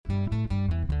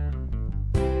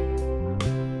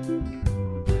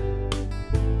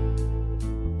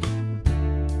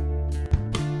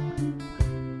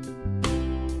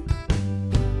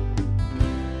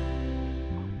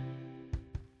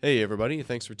Hey everybody,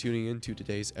 thanks for tuning in to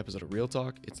today's episode of Real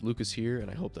Talk. It's Lucas here, and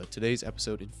I hope that today's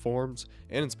episode informs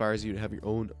and inspires you to have your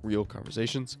own real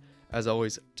conversations. As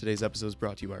always, today's episode is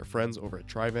brought to you by our friends over at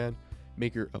Trivan,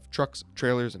 maker of trucks,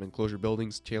 trailers, and enclosure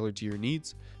buildings tailored to your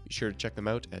needs. Be sure to check them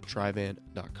out at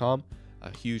trivan.com.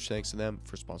 A huge thanks to them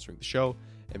for sponsoring the show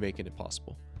and making it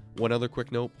possible. One other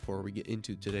quick note before we get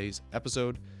into today's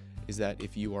episode is that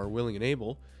if you are willing and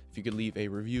able, if you could leave a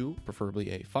review, preferably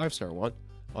a 5-star one,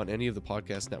 on any of the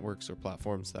podcast networks or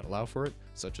platforms that allow for it,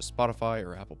 such as Spotify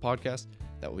or Apple Podcasts,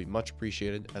 that will be much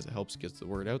appreciated as it helps get the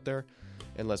word out there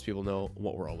and lets people know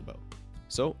what we're all about.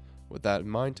 So, with that in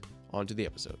mind, on to the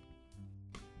episode.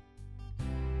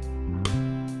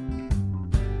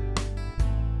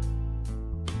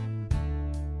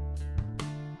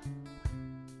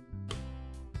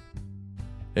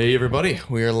 Hey everybody,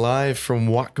 we are live from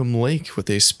Whatcom Lake with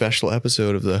a special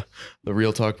episode of the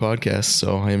Real Talk podcast.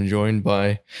 So I am joined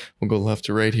by, we'll go left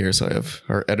to right here. So I have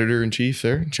our editor-in-chief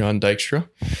there, John Dykstra.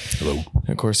 Hello. And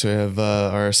of course, we have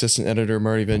our assistant editor,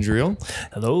 Marty Vendriel.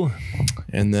 Hello.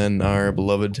 And then our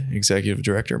beloved executive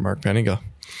director, Mark Penninga.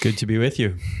 Good to be with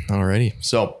you. Alrighty.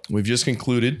 So we've just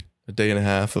concluded a day and a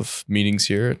half of meetings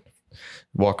here at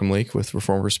Whatcom Lake with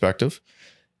Reform Perspective.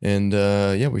 And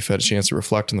we've had a chance to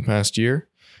reflect on the past year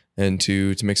and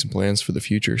to make some plans for the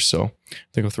future. So I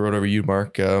think I'll throw it over to you,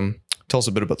 Mark. Tell us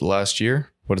a bit about the last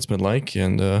year, what it's been like,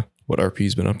 and what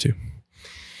RP's been up to.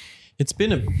 It's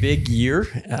been a big year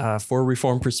for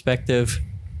Reform Perspective.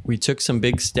 We took some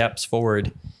big steps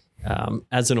forward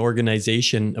as an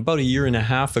organization. About a year and a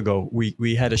half ago,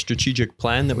 we had a strategic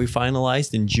plan that we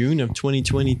finalized in June of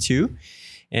 2022.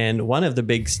 And one of the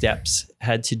big steps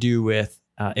had to do with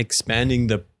expanding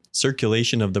the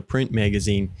circulation of the print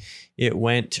magazine. It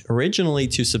went originally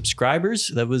to subscribers.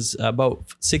 That was about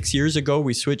 6 years ago.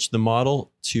 We switched the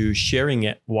model to sharing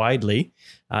it widely.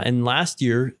 And last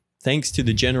year, thanks to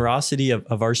the generosity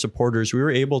of our supporters, we were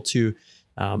able to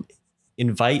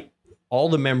invite all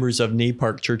the members of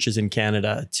NAPARC churches in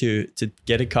Canada to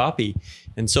get a copy.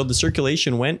 And so the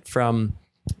circulation went from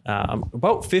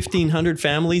about 1,500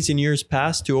 families in years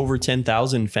past to over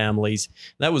 10,000 families.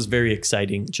 That was very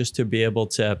exciting just to be able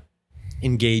to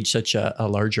engage such a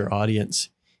larger audience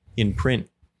in print.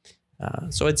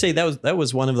 So I'd say that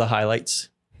was one of the highlights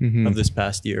of this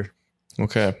past year.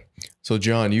 Okay. So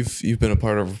John, you've been a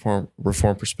part of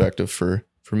Reform Perspective for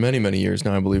many, many years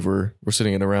now. I believe we're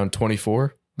sitting at around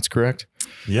 24. That's correct?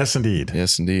 Yes, indeed.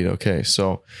 Yes, indeed. Okay.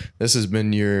 So this has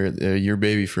been your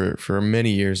baby for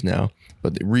many years now.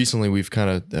 But recently we've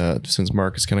kind of, since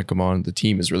Mark has kind of come on, the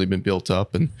team has really been built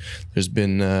up and there's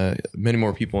been many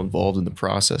more people involved in the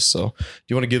process. So do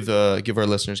you want to give our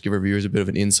listeners, give our viewers a bit of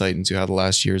an insight into how the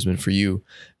last year has been for you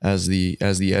as the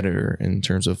editor in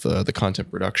terms of the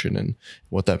content production and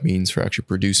what that means for actually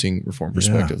producing Reform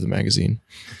Perspective, the magazine?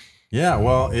 Yeah,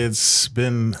 well, it's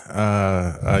been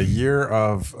a year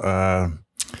of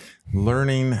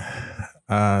learning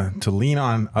to lean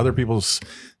on other people's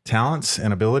talents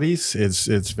and abilities.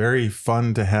 It's very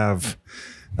fun to have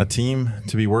a team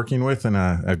to be working with and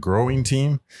a growing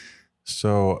team.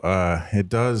 So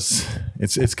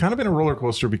it's kind of been a roller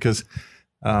coaster because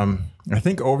I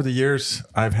think over the years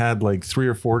I've had like 3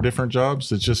 or 4 different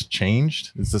jobs. It's just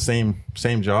changed. It's the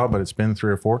same job, but it's been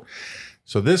 3 or 4.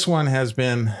 So this one has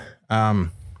been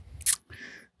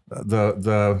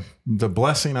the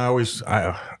blessing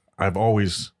I've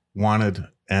always wanted.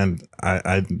 And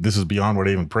I this is beyond what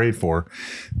I even prayed for,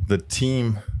 the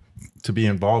team to be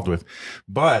involved with.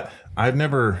 But I've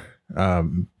never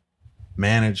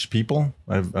managed people.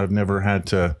 I've never had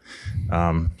to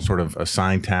sort of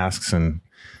assign tasks and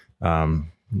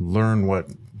learn what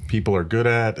people are good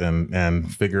at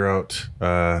and figure out,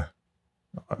 I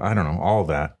don't know, all of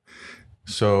that.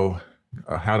 So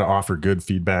how to offer good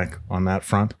feedback on that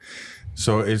front.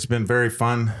 So it's been very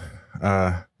fun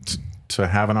to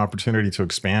have an opportunity to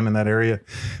expand in that area.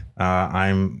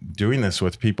 I'm doing this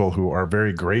with people who are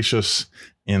very gracious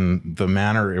in the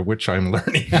manner in which I'm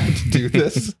learning how to do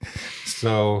this.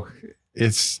 So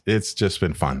it's just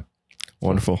been fun.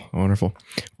 Wonderful.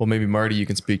 Well, maybe Marty, you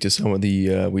can speak to some of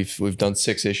the we've done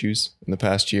 6 issues in the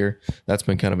past year. That's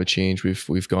been kind of a change.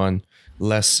 We've gone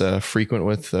less frequent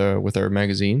with our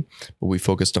magazine, but we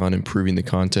focused on improving the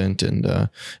content and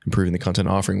improving the content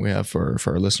offering we have for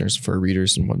our listeners, for our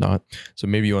readers and whatnot. So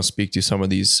maybe you want to speak to some of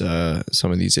these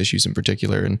issues in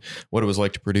particular and what it was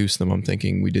like to produce them. I'm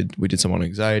thinking we did some on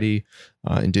anxiety,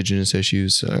 Indigenous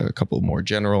issues, a couple more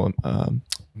general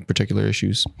particular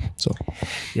issues. So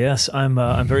yes, I'm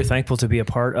very thankful to be a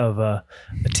part of a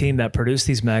team that produced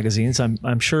these magazines.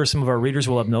 I'm sure some of our readers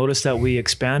will have noticed that we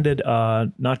expanded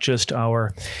not just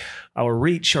our our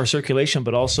reach, our circulation,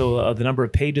 but also the number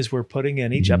of pages we're putting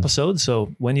in each episode.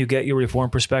 So when you get your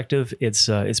Reformed Perspective, it's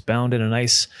bound in a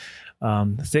nice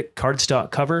thick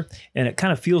cardstock cover, and it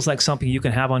kind of feels like something you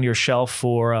can have on your shelf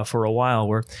for a while.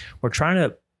 We're trying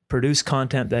to produce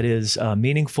content that is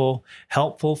meaningful,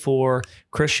 helpful for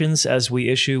Christians as we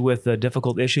issue with the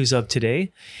difficult issues of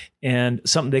today, and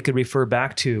something they could refer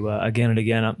back to again and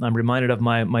again. I'm reminded of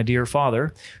my dear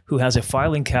father, who has a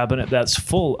filing cabinet that's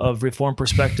full of Reformed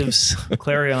Perspectives,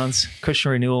 Clarions,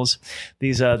 Christian Renewals.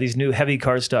 These new heavy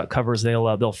cardstock covers,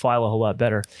 they'll file a whole lot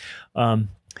better.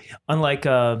 Unlike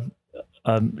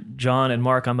John and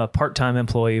Mark, I'm a part-time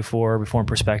employee for Reformed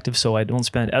Perspective, so I don't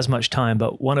spend as much time.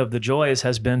 But one of the joys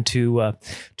has been to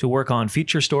work on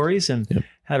feature stories, and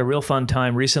had a real fun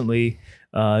time recently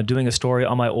doing a story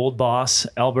on my old boss,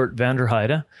 Albert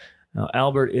Vanderheide.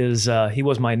 Albert he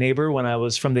was my neighbor when I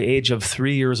was from the age of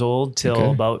 3 years old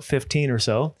till about 15 or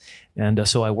so. And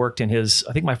so I worked I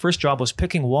think my first job was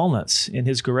picking walnuts in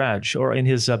his garage or in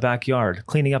his backyard,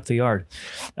 cleaning up the yard.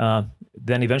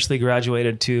 Then eventually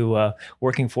graduated to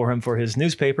working for him for his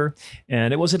newspaper.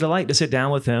 And it was a delight to sit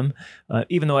down with him.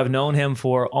 Even though I've known him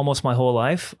for almost my whole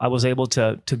life, I was able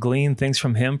to glean things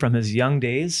from him from his young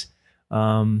days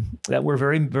that were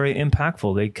very, very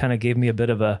impactful. They kind of gave me a bit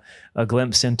of a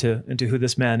glimpse into who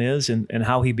this man is and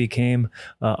how he became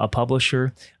a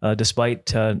publisher,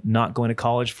 despite not going to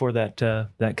college for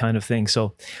that kind of thing.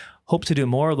 So hope to do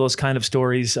more of those kind of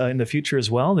stories in the future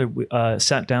as well. We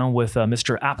sat down with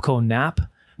Mr. Apco Knapp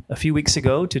a few weeks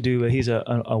ago to do, he's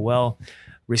a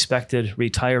well-respected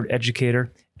retired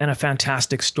educator and a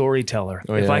fantastic storyteller.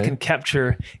 If I can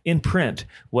capture in print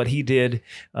what he did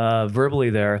verbally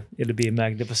there, it'd be a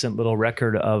magnificent little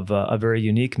record of a very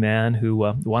unique man who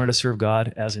wanted to serve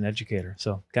God as an educator.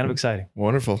 So kind of exciting.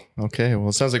 Wonderful. Okay. Well,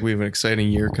 it sounds like we have an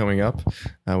exciting year coming up.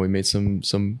 We made some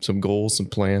goals, some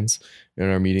plans in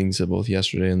our meetings both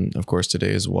yesterday and of course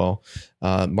today as well.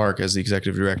 Mark, as the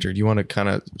executive director, do you want to kind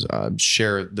of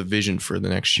share the vision for the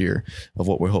next year of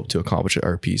what we hope to accomplish at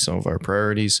RP, some of our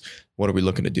priorities? What are we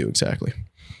looking to do exactly?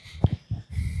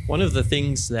 One of the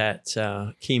things that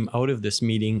came out of this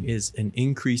meeting is an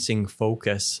increasing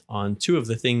focus on two of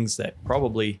the things that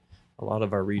probably a lot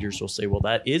of our readers will say, well,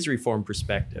 that is Reformed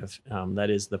Perspective. That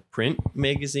is the print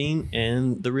magazine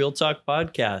and the Real Talk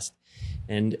podcast.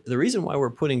 And the reason why we're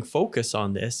putting focus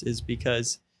on this is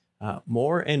because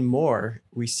more and more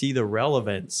we see the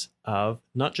relevance of,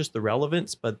 not just the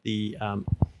relevance, but the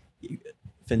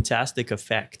fantastic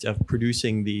effect of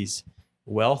producing these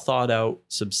well thought out,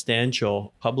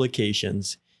 substantial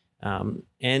publications.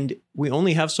 And we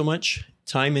only have so much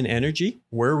time and energy.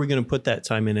 Where are we going to put that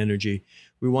time and energy?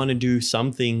 We want to do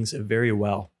some things very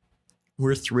well.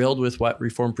 We're thrilled with what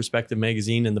Reformed Perspective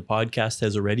magazine and the podcast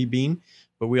has already been,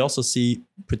 but we also see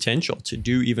potential to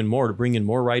do even more, to bring in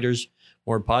more writers,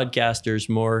 more podcasters,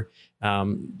 more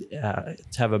to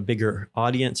have a bigger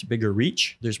audience, a bigger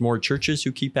reach. There's more churches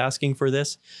who keep asking for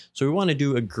this. So we want to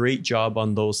do a great job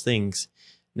on those things.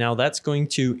 Now that's going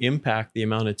to impact the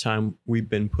amount of time we've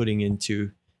been putting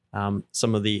into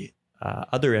some of the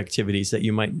other activities that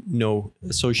you might know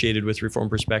associated with Reformed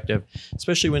Perspective,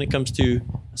 especially when it comes to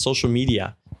social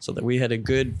media. So that we had a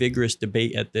good, vigorous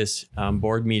debate at this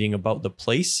board meeting about the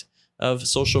place of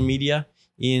social media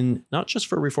in not just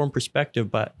for Reformed Perspective,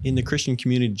 but in the Christian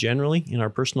community generally, in our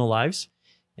personal lives.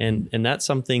 And that's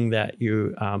something that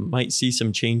you might see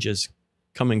some changes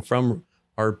coming from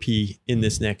RP in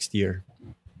this next year.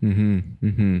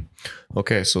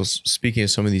 Okay, so speaking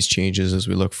of some of these changes as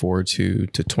we look forward to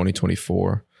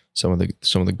 2024, some of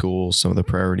the goals, some of the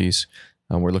priorities,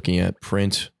 we're looking at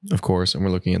print, of course, and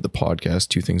we're looking at the podcast,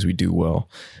 two things we do well.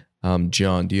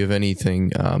 John, do you have anything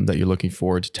that you're looking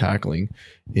forward to tackling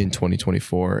in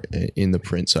 2024 in the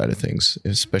print side of things,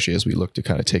 especially as we look to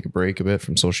kind of take a break a bit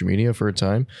from social media for a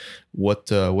time?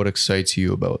 What excites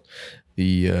you about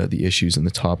the issues and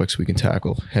the topics we can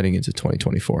tackle heading into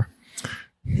 2024?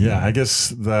 Yeah, I guess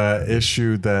the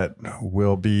issue that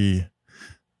will be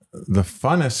the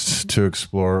funnest to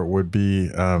explore would be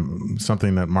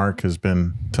something that Mark has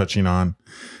been touching on.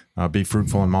 Be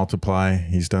fruitful and multiply.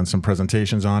 He's done some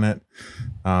presentations on it.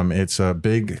 It's a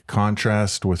big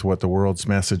contrast with what the world's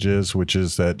message is, which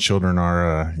is that children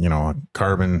are, a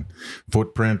carbon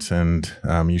footprint, and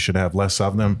you should have less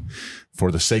of them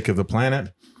for the sake of the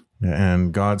planet.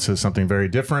 And God says something very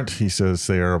different. He says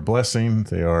they are a blessing.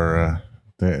 They are,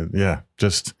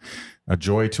 just a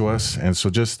joy to us. And so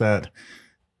just that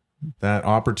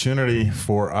opportunity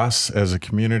for us as a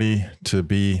community to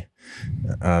be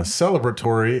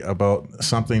celebratory about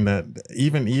something that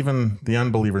even the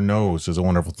unbeliever knows is a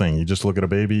wonderful thing. You just look at a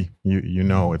baby, you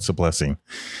know it's a blessing.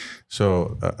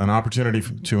 So an opportunity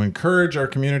to encourage our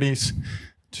communities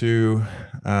to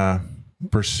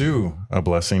pursue a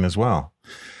blessing as well.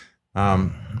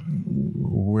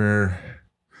 We're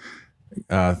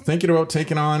thinking about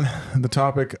taking on the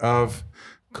topic of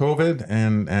COVID,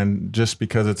 and just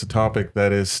because it's a topic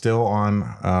that is still on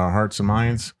our hearts and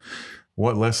minds,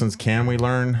 what lessons can we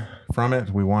learn from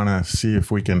it? We want to see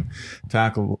if we can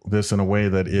tackle this in a way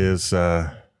that is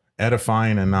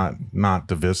edifying and not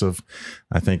divisive.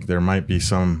 I think there might be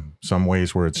some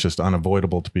ways where it's just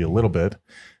unavoidable to be a little bit,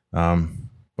 but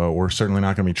we're certainly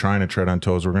not going to be trying to tread on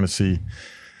toes. We're going to see,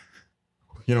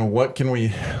 what can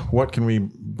we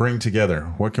bring together?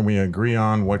 What can we agree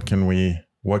on? What can we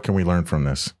learn from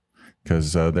this?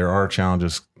 Because there are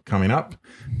challenges coming up,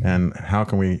 and how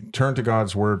can we turn to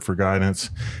God's word for guidance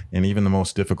in even the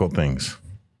most difficult things?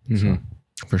 Mm-hmm.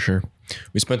 For sure.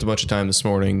 We spent a bunch of time this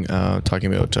morning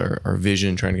talking about our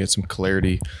vision, trying to get some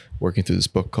clarity, working through this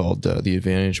book called The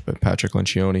Advantage by Patrick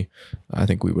Lencioni. I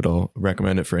think we would all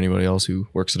recommend it for anybody else who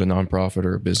works at a nonprofit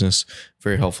or a business.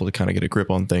 Very helpful to kind of get a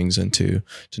grip on things and to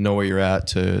know where you're at,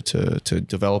 to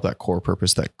develop that core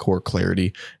purpose, that core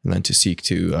clarity, and then to seek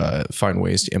to find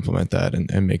ways to implement that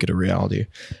and make it a reality.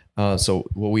 So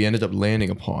what we ended up landing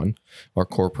upon, our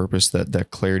core purpose, that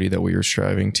clarity that we were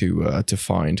striving to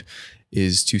find,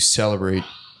 is to celebrate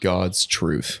God's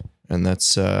truth. And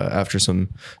that's after some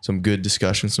good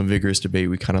discussion, some vigorous debate,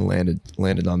 we kind of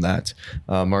landed on that.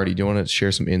 Marty, do you want to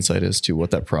share some insight as to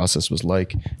what that process was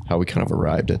like, how we kind of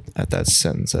arrived at that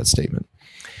sentence, that statement?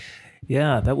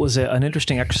 Yeah, that was an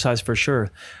interesting exercise for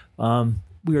sure.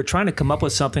 We were trying to come up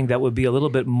with something that would be a little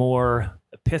bit more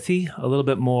pithy, a little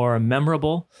bit more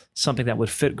memorable, something that would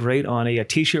fit great on a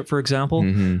t-shirt, for example,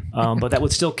 but that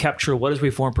would still capture what is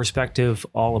Reformed Perspective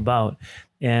all about.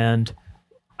 And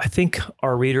I think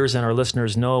our readers and our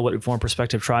listeners know what Reformed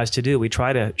Perspective tries to do. We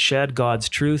try to shed God's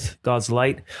truth, God's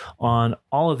light on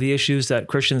all of the issues that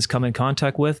Christians come in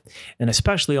contact with, and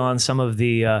especially on some of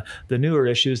the newer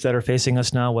issues that are facing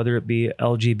us now, whether it be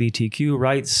LGBTQ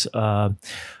rights,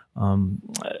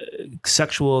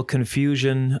 sexual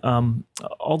confusion,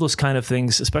 all those kind of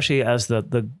things, especially as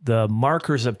the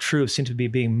markers of truth seem to be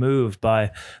being moved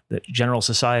by the general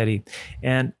society.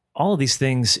 And all of these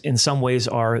things in some ways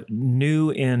are new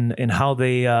in how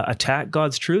they attack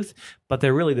God's truth, but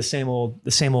they're really the same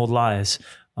old lies.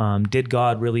 Did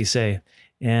God really say?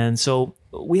 And so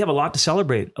we have a lot to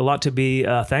celebrate, a lot to be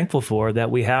thankful for,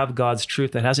 that we have God's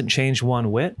truth that hasn't changed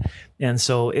one whit. And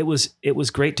so it was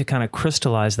great to kind of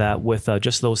crystallize that with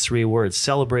just those three words: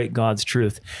 celebrate God's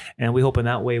truth. And we hope in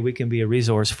that way we can be a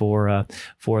resource for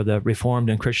the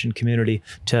Reformed and Christian community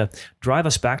to drive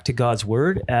us back to God's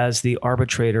word as the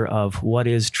arbitrator of what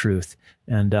is truth,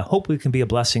 and hope we can be a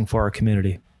blessing for our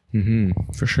community.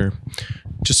 Mm-hmm, for sure.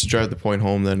 Just to drive the point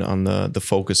home then on the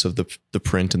focus of the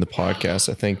print and the podcast,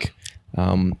 I think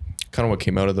kind of what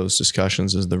came out of those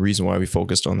discussions is the reason why we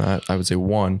focused on that. I would say,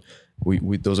 one,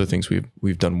 we those are things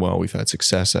we've done well, we've had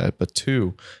success at, but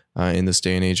two, in this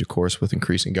day and age, of course, with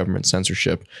increasing government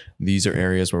censorship, these are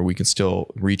areas where we can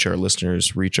still reach our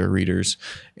listeners, reach our readers,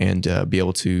 and be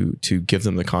able to give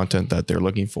them the content that they're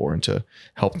looking for, and to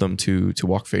help them to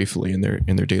walk faithfully in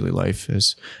their daily life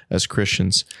as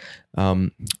Christians.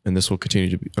 And this will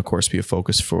continue to, of course, be a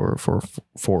focus for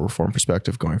Reformed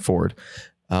Perspective going forward.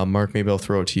 Mark, maybe I'll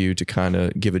throw it to you to kind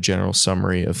of give a general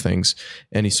summary of things.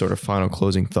 Any sort of final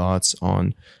closing thoughts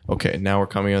on, okay, now we're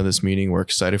coming out of this meeting, we're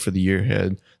excited for the year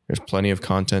ahead. There's plenty of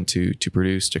content to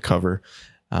produce, to cover.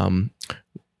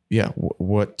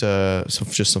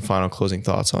 Just some final closing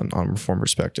thoughts on Reformed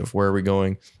Perspective. Where are we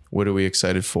going? What are we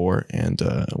excited for? And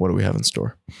what do we have in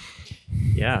store?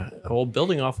 Yeah. Well,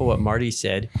 building off of what Marty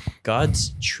said,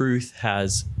 God's truth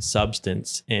has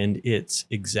substance, and it's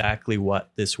exactly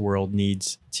what this world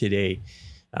needs today.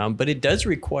 But it does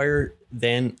require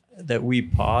then that we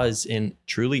pause and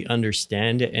truly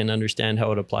understand it and understand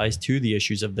how it applies to the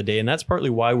issues of the day. And that's partly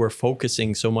why we're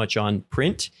focusing so much on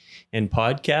print and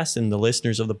podcasts. And the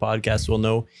listeners of the podcast will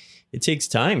know it takes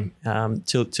time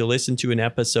to listen to an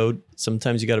episode.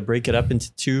 Sometimes you got to break it up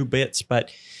into 2 bits, but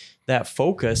that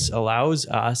focus allows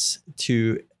us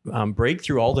to break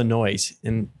through all the noise.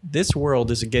 And this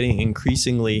world is getting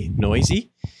increasingly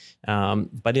noisy,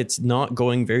 but it's not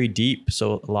going very deep.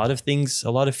 So a lot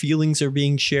of feelings are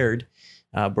being shared,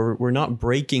 but we're not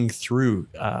breaking through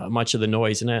much of the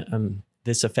noise. And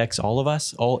this affects all of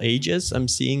us, all ages. I'm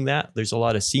seeing that. There's a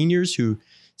lot of seniors who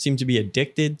seem to be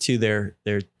addicted to their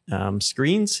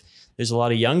screens. There's a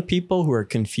lot of young people who are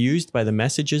confused by the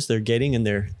messages they're getting in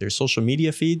their social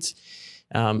media feeds.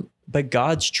 But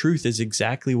God's truth is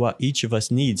exactly what each of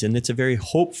us needs. And it's a very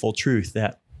hopeful truth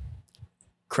that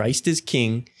Christ is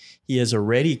King. He has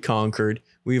already conquered.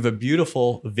 We have a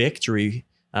beautiful victory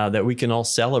that we can all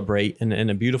celebrate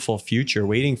and a beautiful future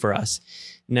waiting for us.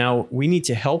 Now, we need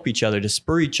to help each other, to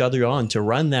spur each other on, to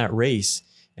run that race.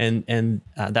 And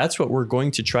that's what we're going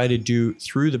to try to do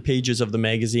through the pages of the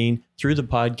magazine, through the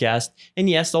podcast, and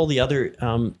yes, all the other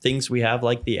things we have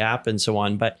like the app and so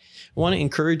on. But I want to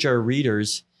encourage our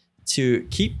readers to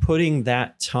keep putting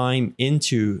that time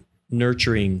into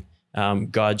nurturing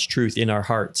God's truth in our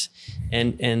hearts,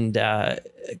 and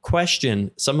question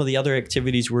some of the other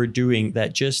activities we're doing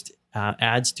that just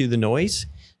adds to the noise,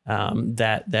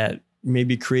 that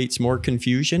maybe creates more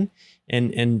confusion,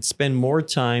 and spend more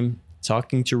time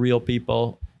talking to real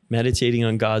people, meditating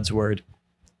on God's word.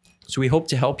 So we hope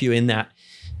to help you in that.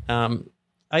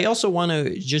 I also want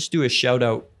to just do a shout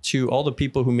out to all the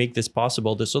people who make this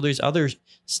possible. So there's other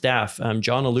staff.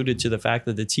 John alluded to the fact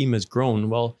that the team has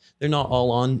grown. Well, they're not all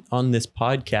on this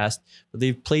podcast, but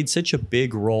they've played such a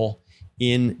big role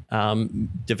in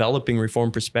developing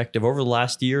Reformed Perspective over the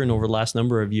last year and over the last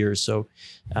number of years. So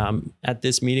at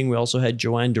this meeting, we also had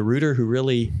Joanne DeRuiter, who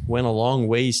really went a long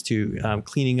ways to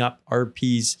cleaning up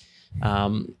RP's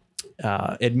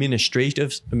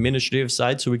administrative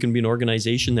side, so we can be an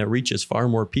organization that reaches far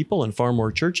more people and far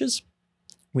more churches.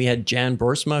 We had Jan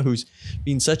Borsma, who's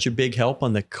been such a big help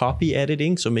on the copy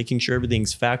editing, so making sure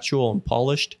everything's factual and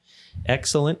polished.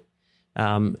 Excellent.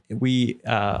 We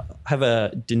have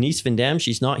a Denise Van Dam.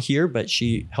 She's not here, but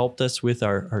she helped us with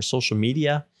our social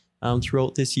media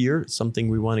throughout this year. It's something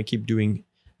we want to keep doing,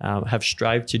 have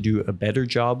strived to do a better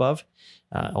job of.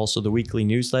 Also the weekly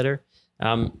newsletter.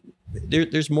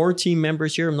 There's more team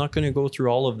members here. I'm not going to go through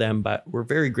all of them, but we're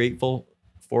very grateful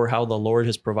for how the Lord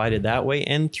has provided that way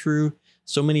and through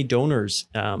so many donors.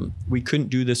 We couldn't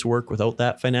do this work without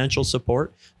that financial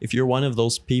support. If you're one of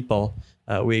those people,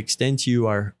 we extend to you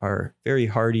our very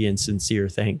hearty and sincere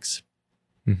thanks.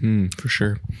 For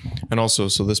sure. And also,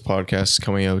 so this podcast is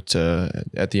coming out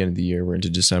at the end of the year. We're into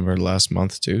December, last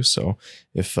month too. So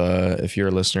if you're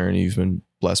a listener and you've been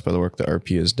blessed by the work that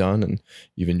RP has done and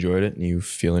you've enjoyed it and you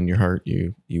feel in your heart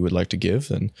you would like to give,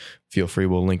 then feel free.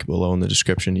 We'll link below in the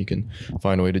description. You can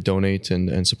find a way to donate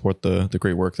and support the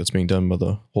great work that's being done by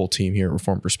the whole team here at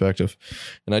Reformed Perspective.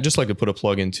 And I'd just like to put a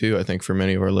plug in too. I think for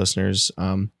many of our listeners,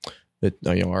 that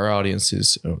our audience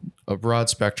is a broad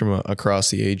spectrum across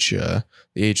the age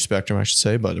spectrum, I should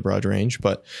say, but a broad range.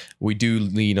 But we do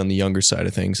lean on the younger side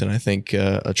of things, and I think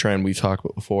a trend we've talked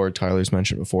about before, Tyler's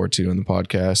mentioned before too in the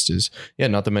podcast, is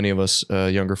not that many of us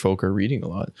younger folk are reading a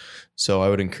lot. So I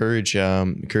would encourage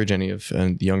any of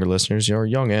the younger listeners,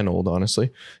 young and old,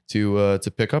 honestly, to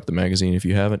pick up the magazine if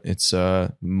you haven't. It's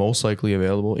most likely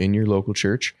available in your local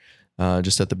church.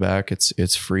 Just at the back,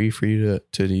 it's free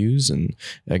to use. And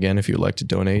again, if you'd like to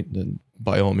donate, then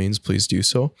by all means, please do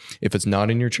so. If it's not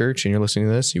in your church and you're listening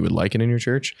to this, you would like it in your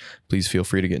church, please feel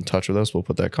free to get in touch with us. We'll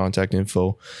put that contact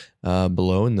info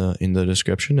below in the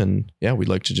description. And we'd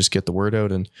like to just get the word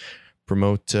out and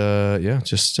promote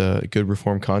good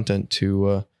Reformed content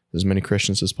to as many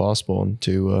Christians as possible, and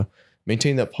to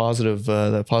maintain that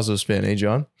positive spin. Hey,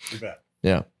 John? You bet.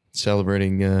 Yeah,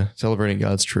 celebrating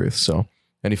God's truth. So.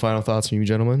 Any final thoughts from you,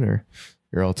 gentlemen, or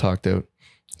you're all talked out?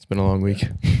 It's been a long week.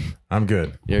 I'm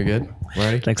good. You're good?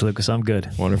 Marty? Thanks, Lucas. I'm good.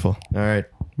 Wonderful. All right.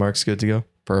 Mark's good to go?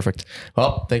 Perfect.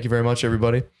 Well, thank you very much,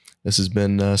 everybody. This has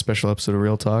been a special episode of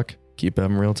Real Talk. Keep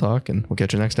having real talk, and we'll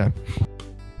catch you next time.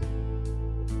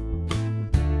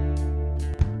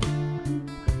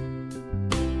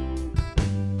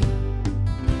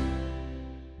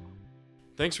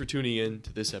 Thanks for tuning in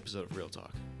to this episode of Real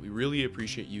Talk. We really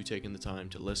appreciate you taking the time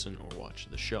to listen or watch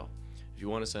the show. If you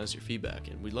want to send us your feedback,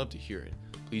 and we'd love to hear it,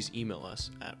 please email us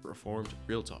at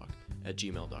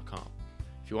reformedrealtalk@gmail.com.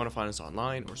 If you want to find us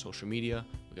online or social media,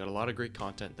 we got a lot of great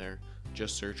content there.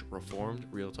 Just search Reformed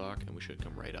Real Talk and we should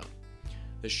come right up.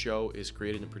 This show is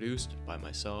created and produced by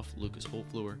myself, Lucas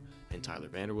Holtfluer, and Tyler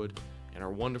Vanderwood, and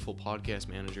our wonderful podcast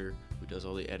manager who does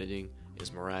all the editing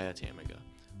is Mariah Tamiga.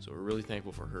 So we're really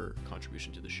thankful for her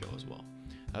contribution to the show as well.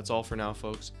 That's all for now,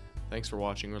 folks. Thanks for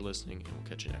watching or listening, and we'll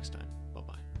catch you next time.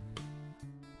 Bye-bye.